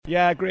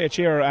Yeah, great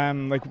cheer.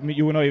 Like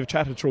you and I have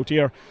chatted through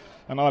here,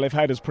 and all I've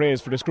had is praise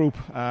for this group.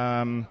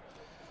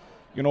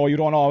 You know, you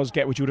don't always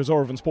get what you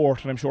deserve in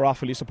sport, and I'm sure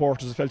Offaly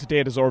supporters have felt that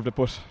they deserved it,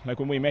 but like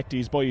when we met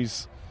these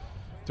boys,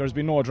 there's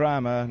been no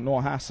drama, no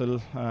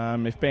hassle.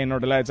 If Ben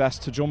or the lads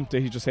asked to jump,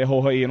 they just say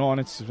ho hi, you know,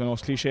 and it's, you know,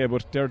 it's cliche,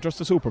 but they're just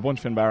a super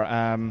bunch, Finbar,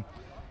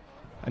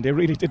 and they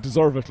really did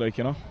deserve it, like,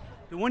 you know.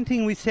 The one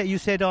thing you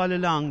said all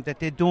along,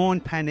 that they don't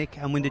panic,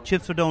 and when the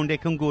chips are down they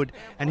come good,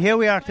 and here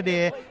we are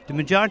today, the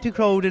majority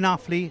crowd in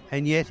Offaly,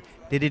 and yet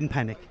they didn't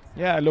panic.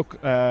 Yeah, look,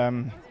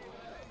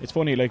 it's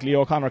funny, like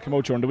Leo O'Connor came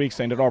out during the week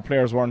saying that our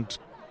players weren't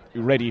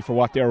ready for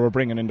what they were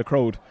bringing in the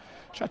crowd.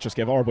 That just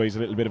gave our boys a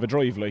little bit of a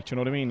drive, like, do you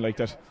know what I mean? Like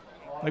that,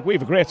 like we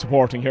have a great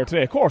supporting here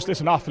today. Of course,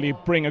 listen,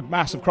 Offaly bring a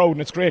massive crowd,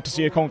 and it's great to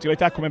see a county like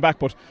that coming back,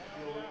 but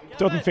it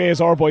doesn't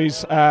faze our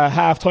boys.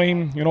 Half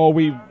time, you know,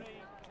 we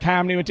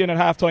calmly went in at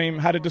half time,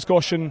 had a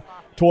discussion,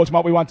 told him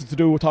what we wanted to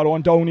do. We thought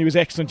Owen Downey was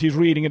excellent. His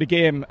reading of the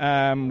game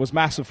was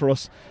massive for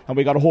us, and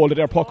we got a hold of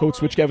their puckouts,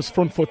 which gave us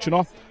front foot, you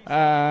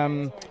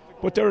know.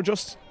 But there were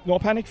just no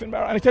panic,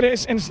 Finbar. And I tell you,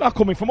 it's not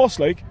coming from us.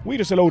 Like, we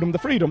just allowed them the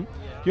freedom.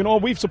 You know,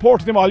 we've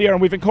supported them all year,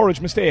 and we've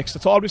encouraged mistakes.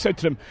 That's all we said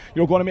to them.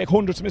 You're going to make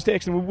hundreds of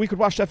mistakes, and we could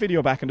watch that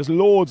video back, and there's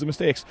loads of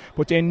mistakes.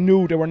 But they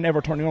knew they were never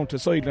turning around to the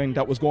sideline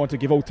that was going to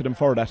give out to them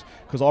for that,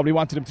 because all we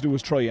wanted them to do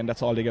was try, and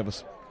that's all they gave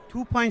us.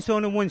 2 points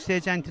down at one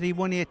stage, Anthony,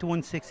 1-8 to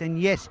 1-6, and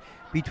yes,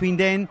 between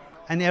then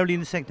and early in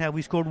the second half,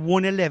 we scored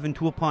 1-11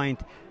 to a point.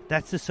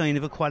 That's the sign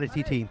of a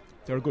quality team.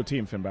 They're a good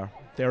team, Finbar.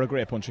 They're a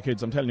great bunch of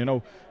kids, I'm telling you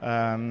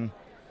now.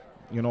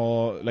 You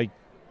know, like,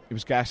 it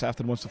was gas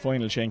after the Munster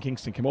final. Shane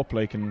Kingston came up,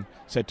 like, and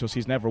said to us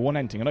he's never won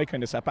anything, and I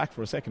kind of sat back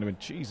for a second and went,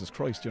 Jesus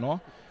Christ, you know,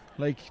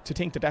 like, to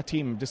think that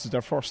team, this is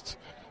their first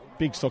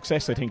big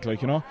success, I think,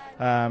 like, you know.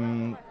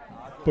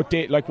 But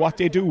they, like, what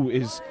they do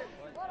is,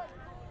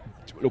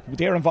 look,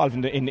 they're involved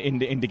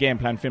in the game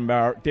plan,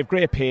 Finbar. They've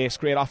great pace,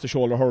 great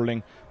off-the-shoulder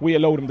hurling. We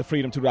allow them the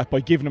freedom to do that by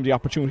giving them the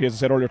opportunity, as I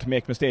said earlier, to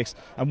make mistakes.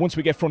 And once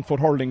we get front-foot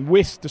hurling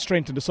with the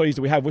strength and the size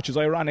that we have, which is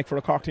ironic for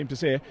a Cork team to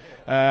say,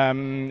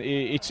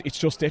 it's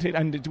just it.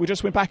 And we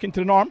just went back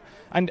into the norm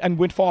and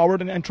went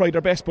forward and tried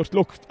our best. But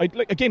look,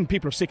 again,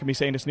 people are sick of me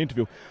saying this in an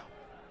interview.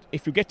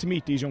 If you get to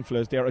meet these young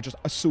fellas, they are just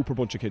a super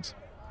bunch of kids.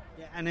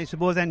 And I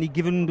suppose, Andy,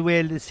 given the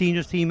way the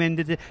seniors team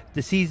ended,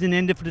 the season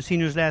ended for the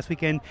seniors last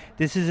weekend,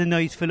 this is a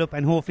nice fill-up,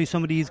 and hopefully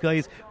some of these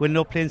guys will end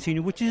up playing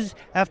senior, which is,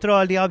 after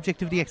all, the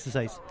object of the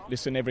exercise.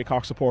 Listen, every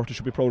Cork supporter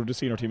should be proud of the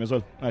senior team as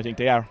well. I think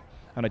they are.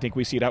 And I think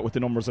we see that with the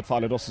numbers that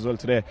followed us as well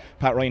today.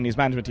 Pat Ryan and his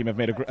management team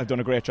have done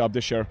a great job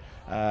this year,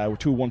 with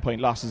 2 1-point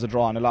losses, a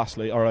draw and a loss,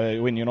 or a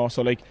win, you know.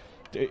 So, like,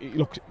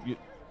 look,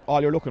 all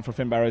you're looking for,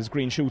 Finbar, is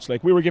green shoots.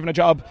 Like, we were given a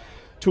job,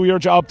 2-year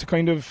job, to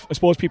kind of, I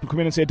suppose people come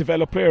in and say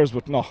develop players,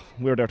 but no,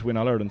 we're there to win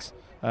All-Irelands.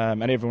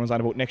 And everyone's on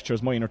about next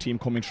year's minor team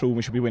coming through,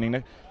 we should be winning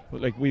it.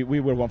 But like, we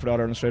were going for the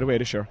All-Ireland straight away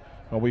this year.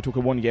 We took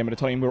it 1 game at a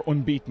time. We were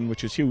unbeaten,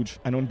 which is huge,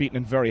 and unbeaten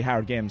in very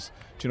hard games.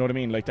 Do you know what I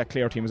mean? Like, that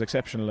Clare team was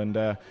exceptional, and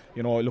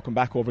you know, looking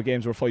back over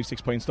games, we were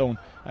 5-6 points down.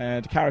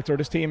 The character of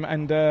this team,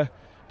 and they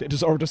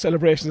deserve the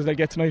celebrations they'll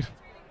get tonight.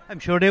 I'm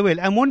sure they will.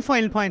 And one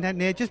final point,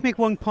 Anthony, just make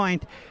one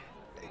point.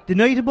 The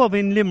night above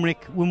in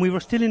Limerick, when we were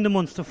still in the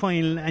Munster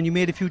final and you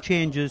made a few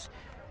changes,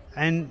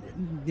 and,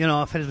 you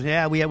know, fellas would say,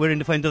 yeah, we're in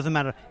the final, doesn't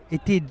matter.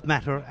 It did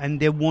matter, and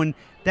they won.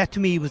 That, to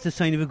me, was the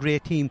sign of a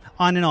great team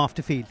on and off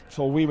the field.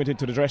 So we went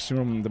into the dressing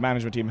room, the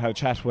management team had a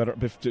chat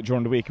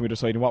during the week, and we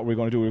decided what we were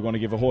going to do. We were going to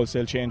give a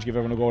wholesale change, give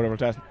everyone a go, whatever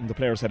that. And the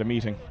players had a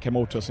meeting, came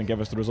out to us and gave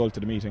us the result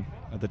of the meeting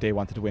that they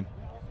wanted to win.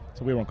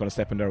 So we weren't going to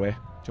step in their way.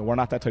 So we're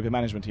not that type of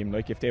management team.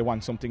 Like, if they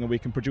want something and we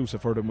can produce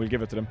it for them, we'll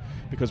give it to them,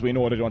 because we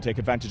know they don't take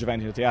advantage of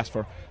anything that they ask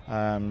for.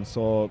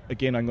 So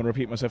again, I'm going to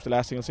repeat myself. The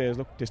last thing I'll say is,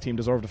 look, this team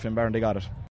deserved it, Finbar, and they got it.